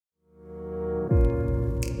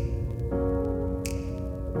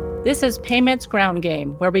This is Payments Ground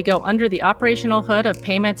Game, where we go under the operational hood of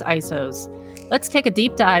payments ISOs. Let's take a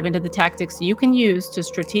deep dive into the tactics you can use to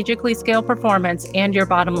strategically scale performance and your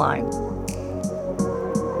bottom line.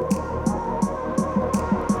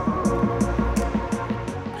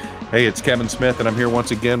 Hey, it's Kevin Smith, and I'm here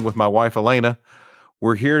once again with my wife, Elaina.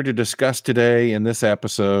 We're here to discuss today in this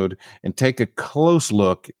episode and take a close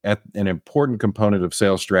look at an important component of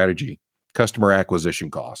sales strategy, customer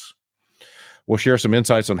acquisition costs. We'll share some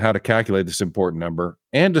insights on how to calculate this important number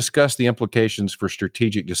and discuss the implications for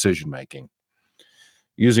strategic decision-making.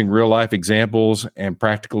 Using real-life examples and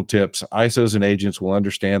practical tips, ISOs and agents will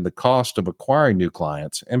understand the cost of acquiring new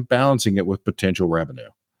clients and balancing it with potential revenue.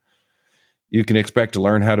 You can expect to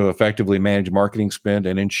learn how to effectively manage marketing spend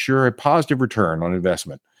and ensure a positive return on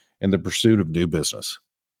investment in the pursuit of new business.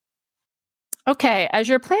 Okay, as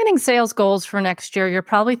you're planning sales goals for next year, you're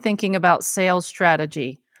probably thinking about sales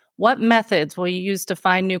strategy. What methods will you use to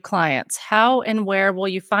find new clients? How and where will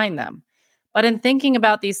you find them? But in thinking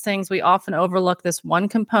about these things, we often overlook this one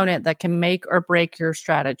component that can make or break your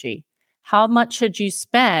strategy. How much should you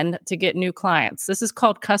spend to get new clients? This is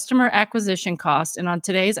called customer acquisition cost. And on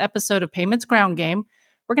today's episode of Payments Ground Game,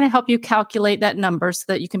 we're going to help you calculate that number so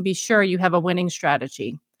that you can be sure you have a winning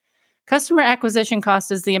strategy. Customer acquisition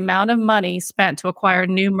cost is the amount of money spent to acquire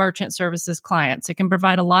new merchant services clients. It can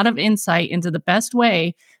provide a lot of insight into the best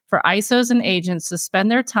way for ISOs and agents to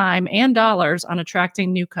spend their time and dollars on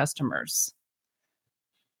attracting new customers.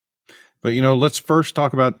 But, let's first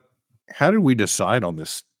talk about how did we decide on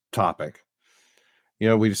this topic?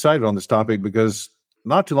 We decided on this topic because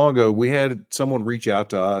not too long ago, we had someone reach out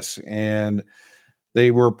to us and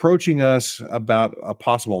they were approaching us about a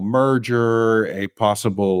possible merger, a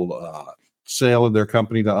possible sale of their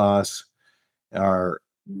company to us, or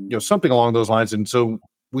something along those lines. And so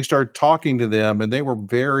we started talking to them, and they were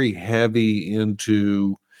very heavy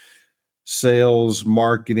into sales,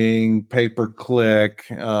 marketing, pay-per-click,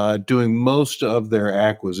 doing most of their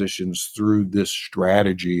acquisitions through this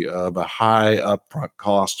strategy of a high upfront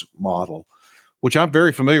cost model, which I'm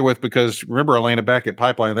very familiar with because remember, Elaina, back at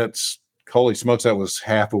Pipeline, that's holy smokes, that was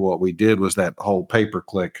half of what we did was that whole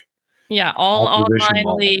pay-per-click. Yeah, all online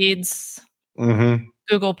model. leads,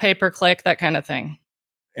 Google pay-per-click, that kind of thing.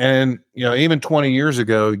 And, even 20 years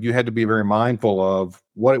ago, you had to be very mindful of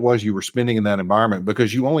what it was you were spending in that environment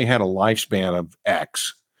because you only had a lifespan of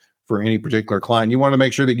X for any particular client. You want to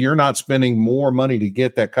make sure that you're not spending more money to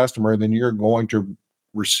get that customer than you're going to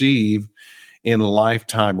receive in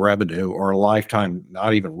lifetime revenue or lifetime,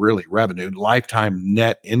 not even really revenue, lifetime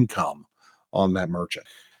net income on that merchant.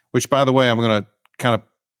 Which, by the way, I'm going to kind of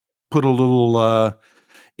put a little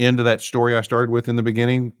into that story I started with in the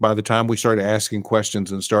beginning. By the time we started asking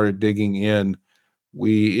questions and started digging in,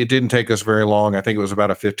 it didn't take us very long. I think it was about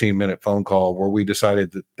a 15-minute phone call where we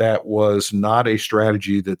decided that was not a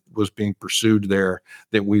strategy that was being pursued there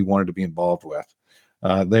that we wanted to be involved with.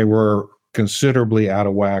 They were considerably out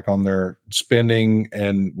of whack on their spending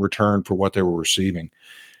and return for what they were receiving.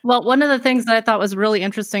 Well, one of the things that I thought was really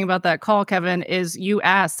interesting about that call, Kevin, is you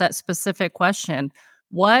asked that specific question.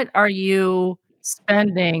 What are you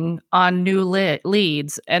spending on new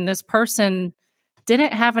leads? And this person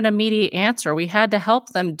didn't have an immediate answer. We had to help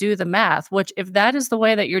them do the math, which if that is the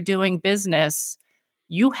way that you're doing business,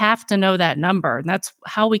 you have to know that number. And that's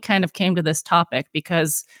how we kind of came to this topic,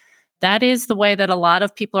 because that is the way that a lot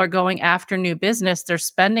of people are going after new business. They're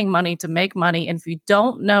spending money to make money. And if you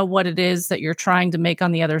don't know what it is that you're trying to make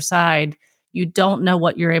on the other side, you don't know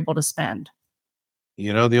what you're able to spend.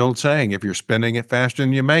 The old saying, if you're spending it faster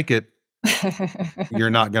than you make it,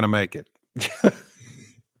 you're not going to make it.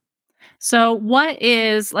 So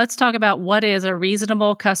let's talk about what is a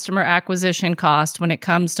reasonable customer acquisition cost when it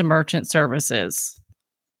comes to merchant services.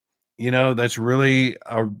 That's really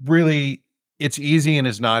it's easy and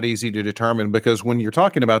it's not easy to determine because when you're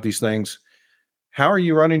talking about these things, how are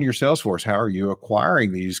you running your sales force? How are you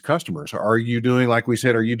acquiring these customers? Are you doing, like we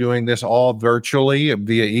said, are you doing this all virtually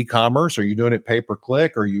via e-commerce? Are you doing it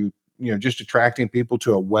pay-per-click? Are you, just attracting people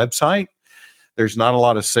to a website? There's not a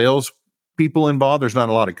lot of sales people involved. There's not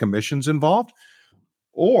a lot of commissions involved.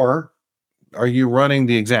 Or are you running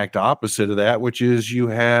the exact opposite of that, which is you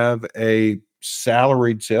have a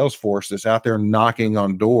salaried sales force that's out there knocking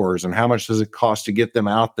on doors, and how much does it cost to get them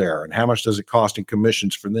out there? And how much does it cost in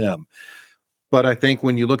commissions for them? But I think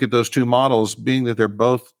when you look at those two models, being that they're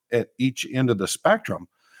both at each end of the spectrum,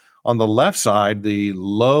 on the left side, the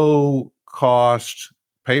low cost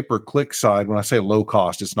pay-per-click side, when I say low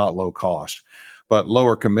cost, it's not low cost, but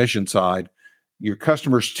lower commission side, your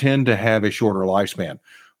customers tend to have a shorter lifespan.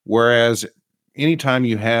 Whereas anytime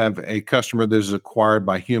you have a customer that is acquired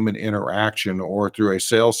by human interaction or through a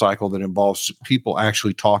sales cycle that involves people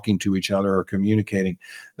actually talking to each other or communicating,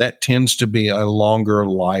 that tends to be a longer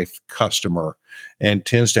life customer and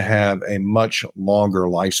tends to have a much longer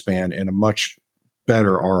lifespan and a much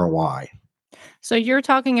better ROI. So you're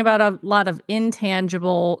talking about a lot of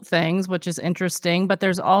intangible things, which is interesting, but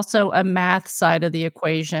there's also a math side of the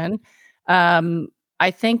equation. Um, I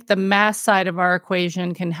think the math side of our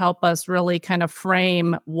equation can help us really kind of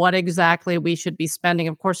frame what exactly we should be spending.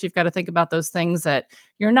 Of course, you've got to think about those things that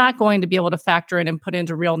you're not going to be able to factor in and put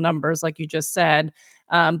into real numbers, like you just said.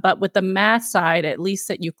 But with the math side, at least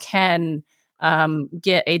that you can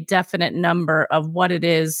get a definite number of what it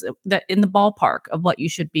is that in the ballpark of what you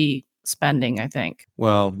should be spending, I think.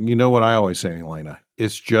 Well, you know what I always say, Elena?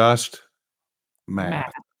 It's just Math.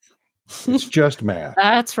 math. It's just math.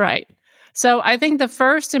 That's right. So I think the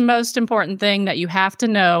first and most important thing that you have to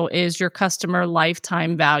know is your customer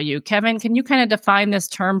lifetime value. Kevin, can you kind of define this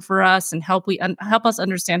term for us and help us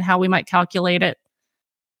understand how we might calculate it?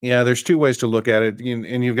 Yeah, there's two ways to look at it.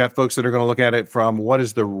 And you've got folks that are going to look at it from what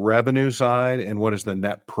is the revenue side and what is the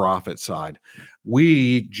net profit side.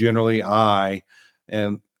 We generally,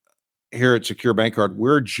 and here at Secure Bank Card,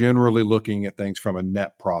 we're generally looking at things from a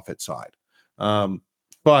net profit side.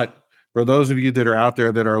 But for those of you that are out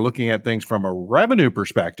there that are looking at things from a revenue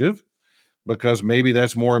perspective, because maybe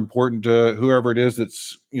that's more important to whoever it is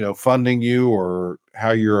that's funding you or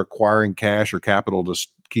how you're acquiring cash or capital to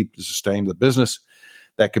keep to sustain the business,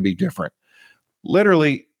 that could be different.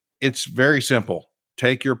 Literally, it's very simple.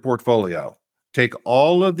 Take your portfolio, take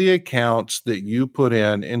all of the accounts that you put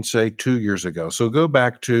in and say 2 years ago. So let's go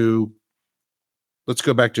back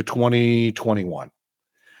to 2021.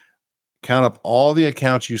 Count up all the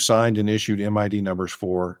accounts you signed and issued MID numbers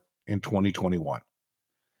for in 2021.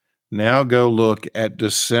 Now go look at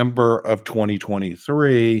December of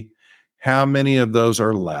 2023. How many of those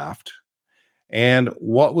are left? And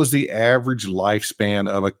what was the average lifespan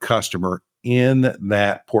of a customer in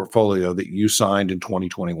that portfolio that you signed in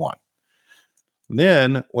 2021?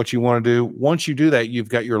 Then what you want to do, once you do that, you've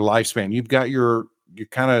got your lifespan. You've got your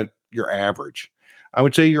kind of your average. I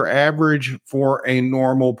would say your average for a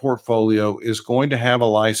normal portfolio is going to have a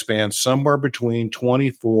lifespan somewhere between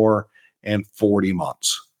 24 and 40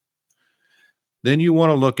 months. Then you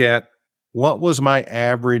want to look at what was my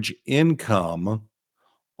average income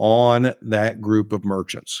on that group of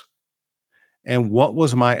merchants and what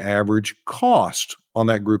was my average cost on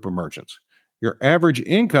that group of merchants. Your average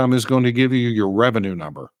income is going to give you your revenue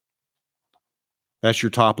number. That's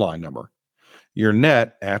your top line number. Your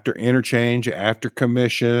net after interchange, after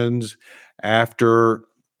commissions, after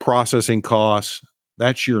processing costs,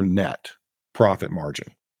 that's your net profit margin.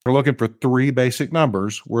 We're looking for three basic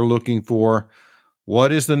numbers. We're looking for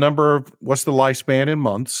what's the lifespan in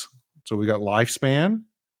months? So we got lifespan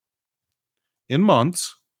in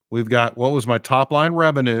months. We've got what was my top line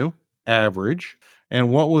revenue average and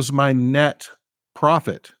what was my net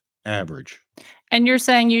profit average. And you're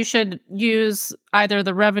saying you should use either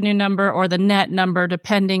the revenue number or the net number,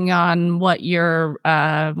 depending on what you're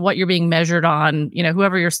being measured on.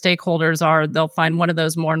 Whoever your stakeholders are, they'll find one of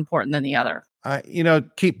those more important than the other.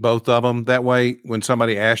 Keep both of them. That way, when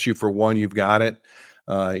somebody asks you for one, you've got it.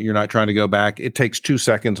 You're not trying to go back. It takes 2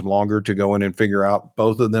 seconds longer to go in and figure out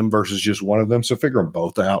both of them versus just one of them. So figure them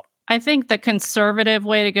both out. I think the conservative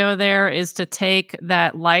way to go there is to take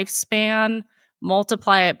that lifespan,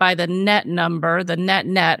 multiply it by the net number, the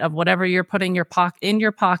net of whatever you're putting in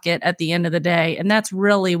your pocket at the end of the day. And that's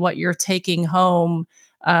really what you're taking home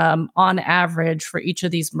on average for each of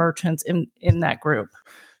these merchants in that group.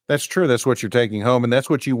 That's true. That's what you're taking home. And that's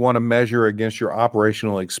what you want to measure against your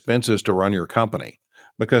operational expenses to run your company,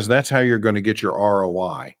 because that's how you're going to get your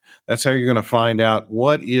ROI. That's how you're going to find out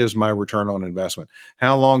what is my return on investment.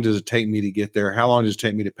 How long does it take me to get there? How long does it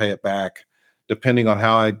take me to pay it back, depending on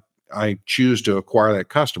how I choose to acquire that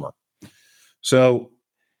customer. So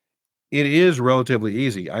it is relatively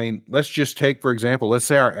easy. I mean, let's just take, for example, let's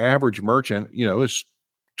say our average merchant, is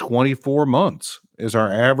 24 months is our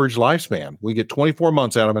average lifespan. We get 24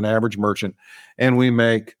 months out of an average merchant and we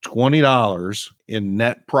make $20 in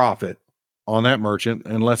net profit on that merchant.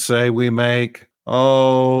 And let's say we make,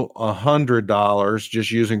 $100, just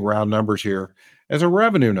using round numbers here, as a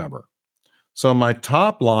revenue number. So my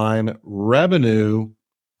top line revenue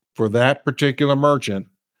for that particular merchant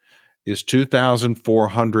is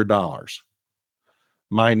 $2,400.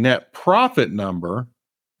 My net profit number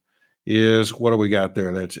is, what do we got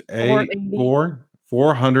there? That's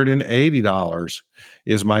 $480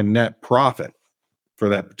 is my net profit for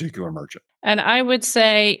that particular merchant. And I would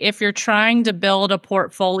say if you're trying to build a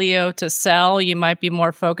portfolio to sell, you might be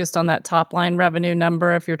more focused on that top line revenue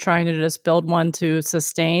number. If you're trying to just build one to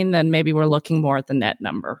sustain, then maybe we're looking more at the net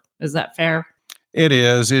number. Is that fair? It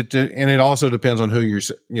is. And it also depends on who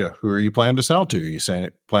who are you planning to sell to? Are you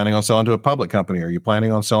planning on selling to a public company? Are you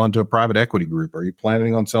planning on selling to a private equity group? Are you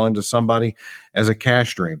planning on selling to somebody as a cash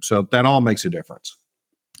stream? So that all makes a difference.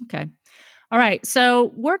 Okay. All right.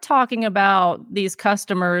 So we're talking about these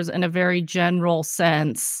customers in a very general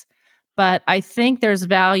sense, but I think there's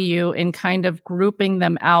value in kind of grouping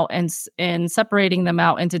them out and separating them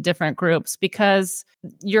out into different groups because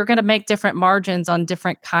you're going to make different margins on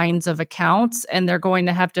different kinds of accounts and they're going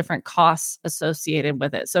to have different costs associated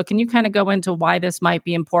with it. So can you kind of go into why this might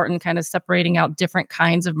be important, kind of separating out different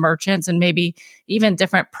kinds of merchants and maybe even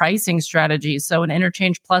different pricing strategies? So an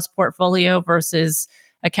interchange plus portfolio versus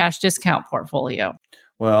a cash discount portfolio.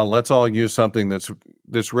 Well, let's all use something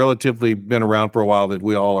that's relatively been around for a while that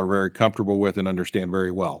we all are very comfortable with and understand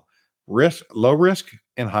very well. Low risk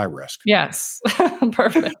and high risk. Yes.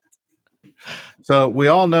 Perfect. So we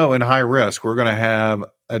all know in high risk, we're going to have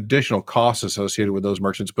additional costs associated with those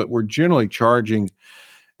merchants, but we're generally charging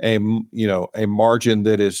a margin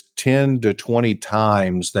that is 10 to 20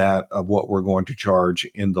 times that of what we're going to charge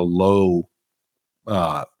in the low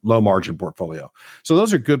margin portfolio. So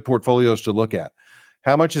those are good portfolios to look at.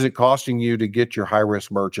 How much is it costing you to get your high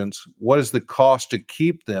risk merchants? What is the cost to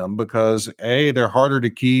keep them? Because they're harder to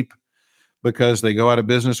keep because they go out of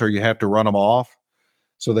business or you have to run them off.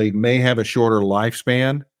 So they may have a shorter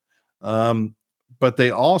lifespan. But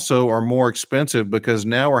they also are more expensive because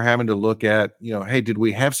now we're having to look at, hey, did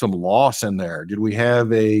we have some loss in there? Did we have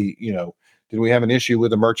did we have an issue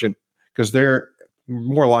with a merchant? Because they're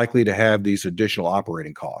more likely to have these additional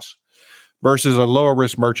operating costs versus a lower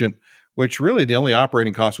risk merchant, which really the only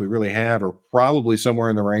operating costs we really have are probably somewhere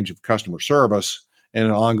in the range of customer service and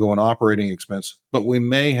an ongoing operating expense, but we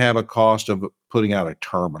may have a cost of putting out a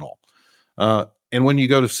terminal. And when you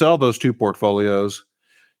go to sell those two portfolios,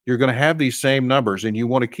 you're going to have these same numbers and you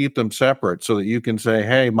want to keep them separate so that you can say,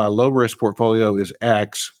 hey, my low risk portfolio is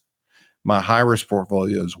X, my high risk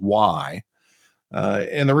portfolio is Y.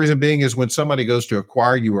 And the reason being is when somebody goes to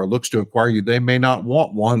acquire you or looks to acquire you, they may not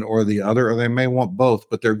want one or the other, or they may want both,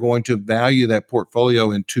 but they're going to value that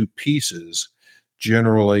portfolio in two pieces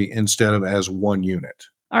generally instead of as one unit.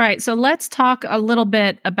 All right. So let's talk a little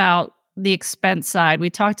bit about the expense side. We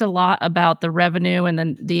talked a lot about the revenue and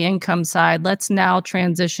then the income side. Let's now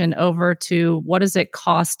transition over to what does it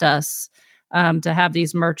cost us to have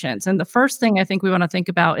these merchants. And the first thing I think we want to think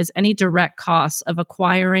about is any direct costs of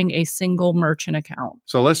acquiring a single merchant account.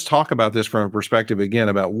 So let's talk about this from a perspective again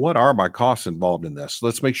about what are my costs involved in this.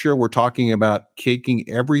 Let's make sure we're talking about kicking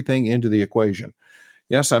everything into the equation.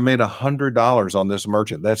 Yes, I made $100 on this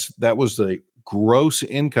merchant. That was the gross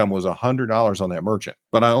income was $100 on that merchant,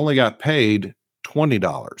 but I only got paid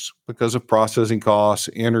 $20 because of processing costs,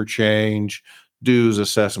 interchange, dues,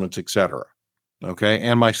 assessments, etc. Okay,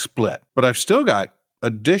 and my split. But I've still got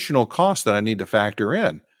additional costs that I need to factor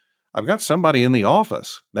in. I've got somebody in the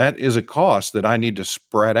office. That is a cost that I need to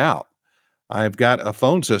spread out. I've got a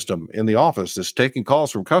phone system in the office that's taking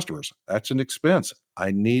calls from customers. That's an expense.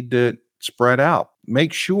 I need to spread out.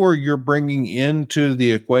 Make sure you're bringing into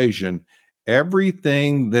the equation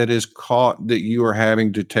everything that you are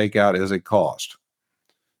having to take out as a cost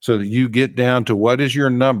so that you get down to what is your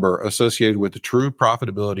number associated with the true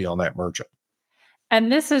profitability on that merchant.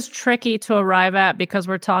 And this is tricky to arrive at because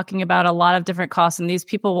we're talking about a lot of different costs, and these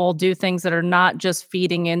people will do things that are not just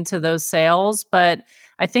feeding into those sales. But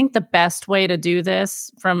I think the best way to do this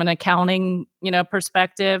from an accounting,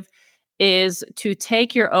 perspective is to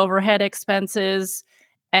take your overhead expenses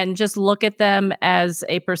and just look at them as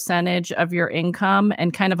a percentage of your income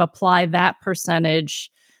and kind of apply that percentage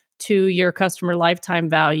to your customer lifetime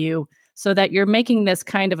value, so that you're making this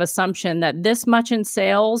kind of assumption that this much in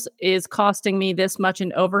sales is costing me this much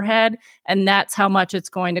in overhead, and that's how much it's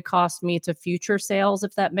going to cost me to future sales,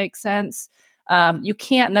 if that makes sense. You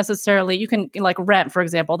can't necessarily, you can like rent, for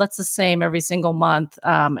example, that's the same every single month,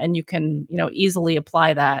 and you can, easily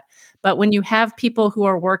apply that. But when you have people who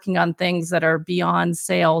are working on things that are beyond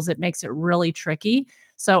sales, it makes it really tricky.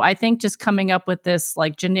 So I think just coming up with this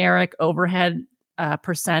like generic overhead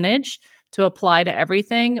percentage to apply to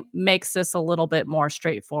everything makes this a little bit more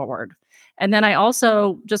straightforward. And then I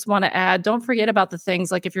also just want to add, don't forget about the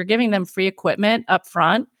things like if you're giving them free equipment up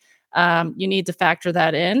front, you need to factor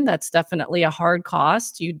that in. That's definitely a hard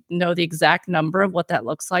cost. You know the exact number of what that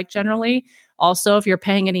looks like generally. Also, if you're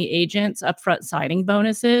paying any agents upfront signing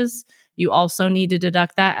bonuses, you also need to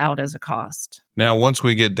deduct that out as a cost. Now, once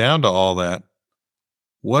we get down to all that,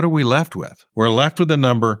 What are we left with? We're left with a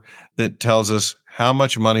number that tells us how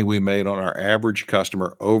much money we made on our average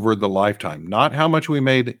customer over the lifetime, not how much we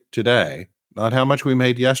made today, not how much we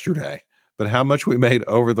made yesterday, but how much we made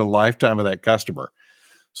over the lifetime of that customer.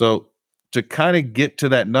 So to kind of get to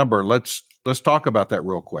that number, let's talk about that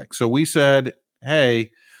real quick. So we said,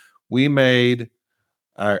 hey, we made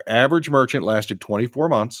our average merchant lasted 24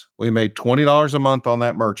 months. We made $20 a month on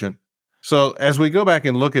that merchant. So as we go back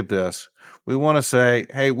and look at this, we want to say,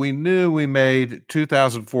 hey, we knew we made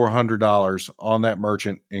 $2,400 on that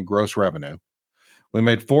merchant in gross revenue. We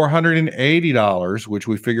made $480, which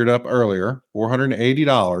we figured up earlier,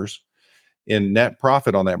 $480 in net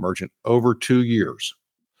profit on that merchant over 2 years.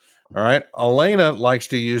 All right. Elaina likes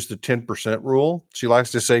to use the 10% rule. She likes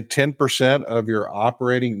to say 10% of your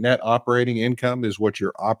net operating income is what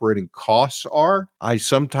your operating costs are. I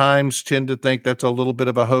sometimes tend to think that's a little bit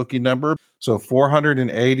of a hokey number. So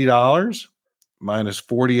 $480 minus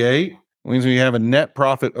 48 means we have a net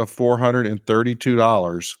profit of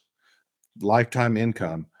 $432 lifetime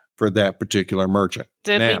income for that particular merchant.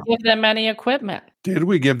 Did we give them any equipment? Did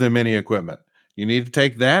we give them any equipment? You need to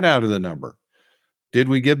take that out of the number. Did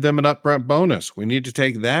we give them an upfront bonus? We need to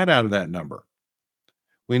take that out of that number.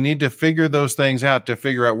 We need to figure those things out to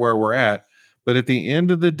figure out where we're at. But at the end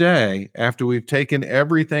of the day, after we've taken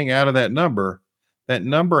everything out of that number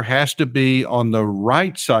has to be on the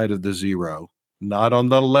right side of the zero, not on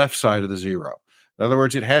the left side of the zero. In other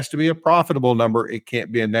words, it has to be a profitable number. It can't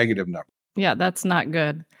be a negative number. Yeah, that's not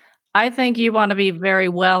good. I think you want to be very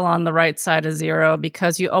well on the right side of zero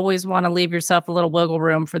because you always want to leave yourself a little wiggle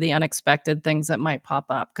room for the unexpected things that might pop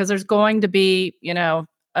up. Because there's going to be,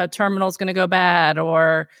 a terminal's going to go bad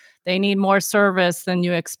or they need more service than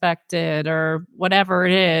you expected or whatever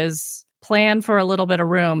it is. Plan for a little bit of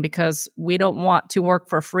room because we don't want to work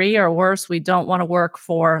for free, or worse, we don't want to work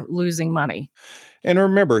for losing money. And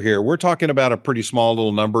remember here, we're talking about a pretty small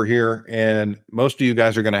little number here, and most of you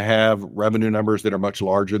guys are going to have revenue numbers that are much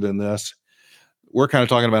larger than this. We're kind of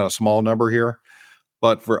talking about a small number here,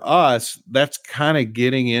 but for us, that's kind of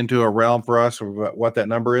getting into a realm for us of what that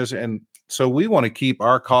number is. And so we want to keep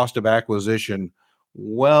our cost of acquisition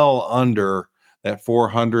well under that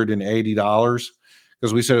 $480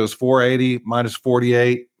 because we said it was 480 minus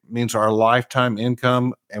 48 means our lifetime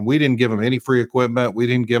income, and we didn't give them any free equipment. We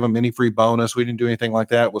didn't give them any free bonus. We didn't do anything like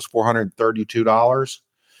that. It was $432.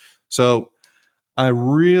 So I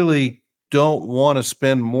really don't want to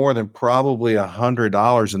spend more than probably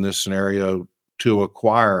 $100 in this scenario to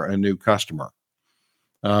acquire a new customer.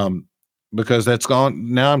 Because that's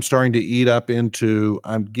gone. Now I'm starting to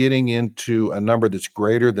I'm getting into a number that's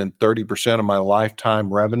greater than 30% of my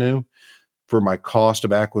lifetime revenue for my cost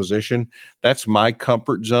of acquisition. That's my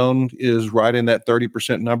comfort zone, is right in that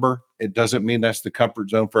 30% number. It doesn't mean that's the comfort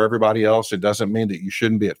zone for everybody else. It doesn't mean that you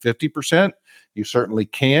shouldn't be at 50%. You certainly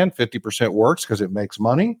can. 50% works because it makes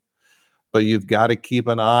money, but you've got to keep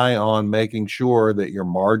an eye on making sure that your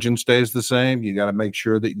margin stays the same. You got to make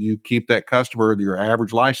sure that you keep that customer, your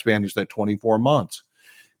average lifespan is that 24 months,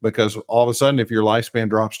 because all of a sudden, if your lifespan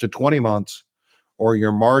drops to 20 months or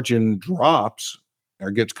your margin drops or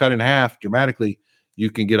gets cut in half dramatically, you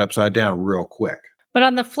can get upside down real quick. But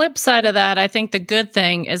on the flip side of that, I think the good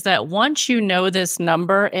thing is that once you know this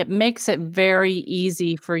number, it makes it very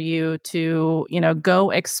easy for you to, go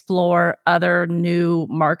explore other new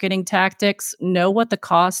marketing tactics, know what the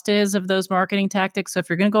cost is of those marketing tactics. So if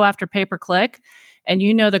you're going to go after pay-per-click and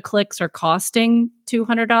the clicks are costing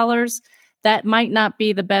 $200, that might not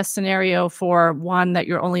be the best scenario for one that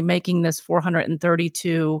you're only making this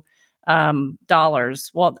 $432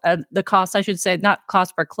 dollars. Well, the cost, I should say, not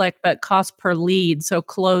cost per click, but cost per lead. So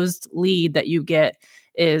closed lead that you get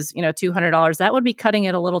is, $200. That would be cutting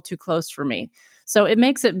it a little too close for me. So it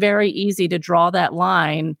makes it very easy to draw that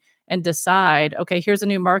line and decide, okay, here's a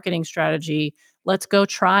new marketing strategy. Let's go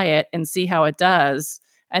try it and see how it does.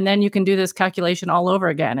 And then you can do this calculation all over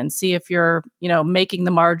again and see if you're, making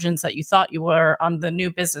the margins that you thought you were on the new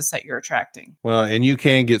business that you're attracting. Well, and you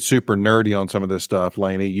can get super nerdy on some of this stuff,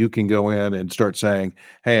 Lainey. You can go in and start saying,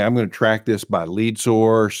 hey, I'm going to track this by lead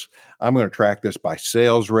source. I'm going to track this by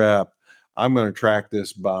sales rep. I'm going to track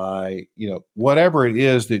this by, whatever it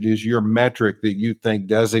is that is your metric that you think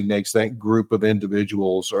designates that group of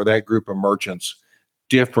individuals or that group of merchants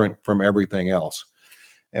different from everything else.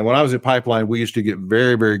 And when I was at Pipeline, we used to get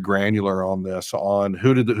very, very granular on this, on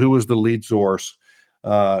who was the lead source,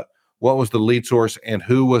 what was the lead source, and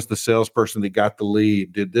who was the salesperson that got the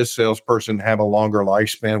lead. Did this salesperson have a longer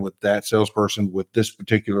lifespan with that salesperson with this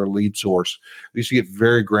particular lead source? We used to get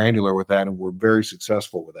very granular with that, and we're very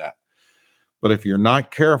successful with that. But if you're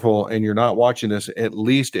not careful and you're not watching this, at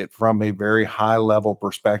least it from a very high level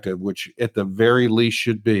perspective, which at the very least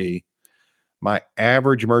should be my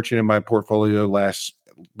average merchant in my portfolio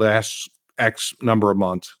lasts X number of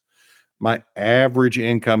months. My average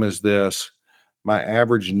income is this. My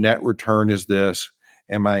average net return is this.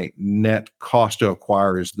 And my net cost to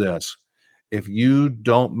acquire is this. If you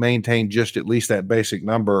don't maintain just at least that basic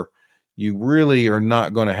number, you really are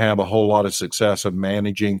not going to have a whole lot of success of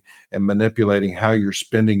managing and manipulating how you're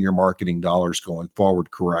spending your marketing dollars going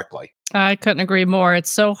forward correctly. I couldn't agree more. It's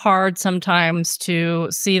so hard sometimes to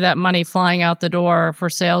see that money flying out the door for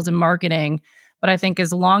sales and marketing. But I think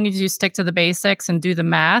as long as you stick to the basics and do the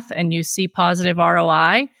math and you see positive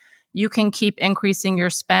ROI, you can keep increasing your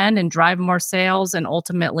spend and drive more sales and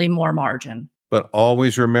ultimately more margin. But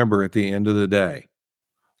always remember at the end of the day,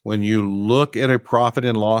 when you look at a profit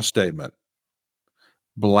and loss statement,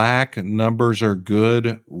 black numbers are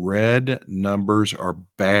good, red numbers are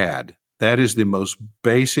bad. That is the most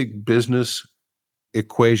basic business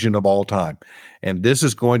equation of all time. And this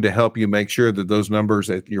is going to help you make sure that those numbers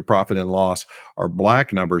at your profit and loss are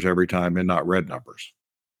black numbers every time and not red numbers.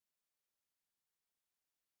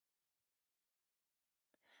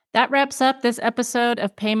 That wraps up this episode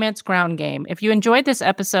of Payments Ground Game. If you enjoyed this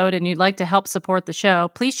episode and you'd like to help support the show,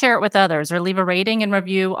 please share it with others or leave a rating and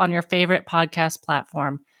review on your favorite podcast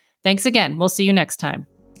platform. Thanks again. We'll see you next time.